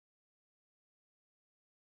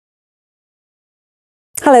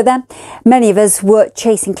Hello there. Many of us were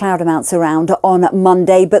chasing cloud amounts around on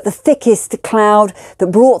Monday, but the thickest cloud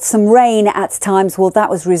that brought some rain at times, well, that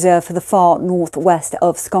was reserved for the far northwest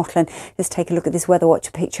of Scotland. Let's take a look at this Weather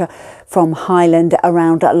Watcher picture from Highland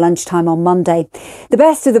around lunchtime on Monday. The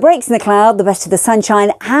best of the breaks in the cloud, the best of the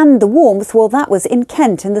sunshine and the warmth, well, that was in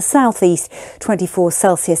Kent in the southeast, 24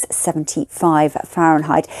 Celsius, 75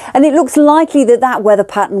 Fahrenheit. And it looks likely that that weather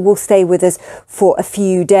pattern will stay with us for a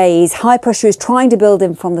few days. High pressure is trying to build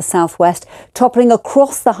in from the southwest, toppling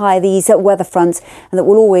across the high these weather fronts, and that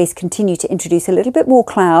will always continue to introduce a little bit more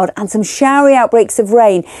cloud and some showery outbreaks of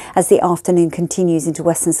rain as the afternoon continues into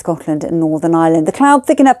western Scotland and Northern Ireland. The cloud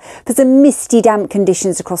thicken up for some misty, damp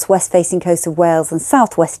conditions across west-facing coast of Wales and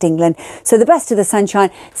southwest England. So the best of the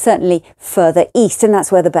sunshine certainly further east, and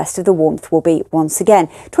that's where the best of the warmth will be once again.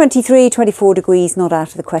 23, 24 degrees, not out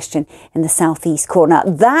of the question in the southeast corner.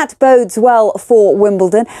 That bodes well for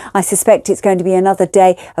Wimbledon. I suspect it's going to be another day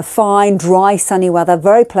of fine, dry, sunny weather,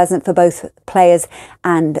 very pleasant for both players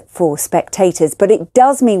and for spectators. But it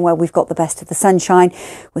does mean, well, we've got the best of the sunshine.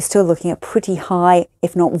 We're still looking at pretty high,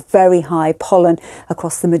 if not very high, pollen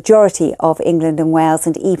across the majority of England and Wales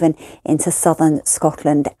and even into southern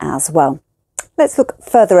Scotland as well. Let's look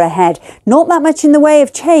further ahead. Not that much in the way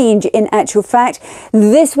of change in actual fact.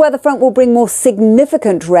 This weather front will bring more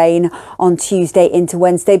significant rain on Tuesday into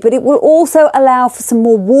Wednesday, but it will also allow for some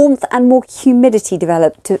more warmth and more humidity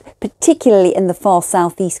develop, particularly in the far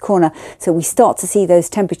southeast corner. So we start to see those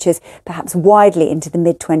temperatures perhaps widely into the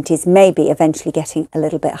mid-20s, maybe eventually getting a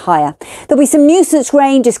little bit higher. There'll be some nuisance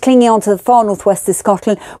rain just clinging onto the far northwest of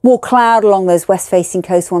Scotland, more cloud along those west-facing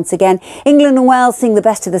coasts once again. England and Wales seeing the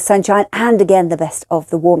best of the sunshine and again the best of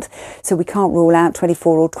the warmth, so we can't rule out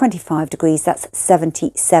 24 or 25 degrees. That's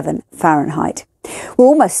 77 Fahrenheit. We're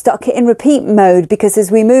almost stuck in repeat mode because as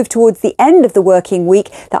we move towards the end of the working week,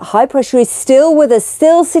 that high pressure is still with us,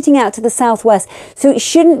 still sitting out to the southwest, so it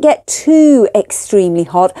shouldn't get too extremely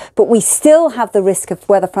hot, but we still have the risk of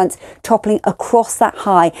weather fronts toppling across that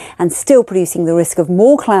high and still producing the risk of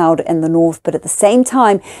more cloud in the north. But at the same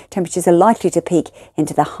time, temperatures are likely to peak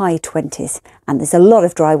into the high 20s, and there's a lot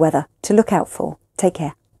of dry weather to look out for. Take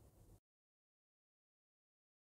care.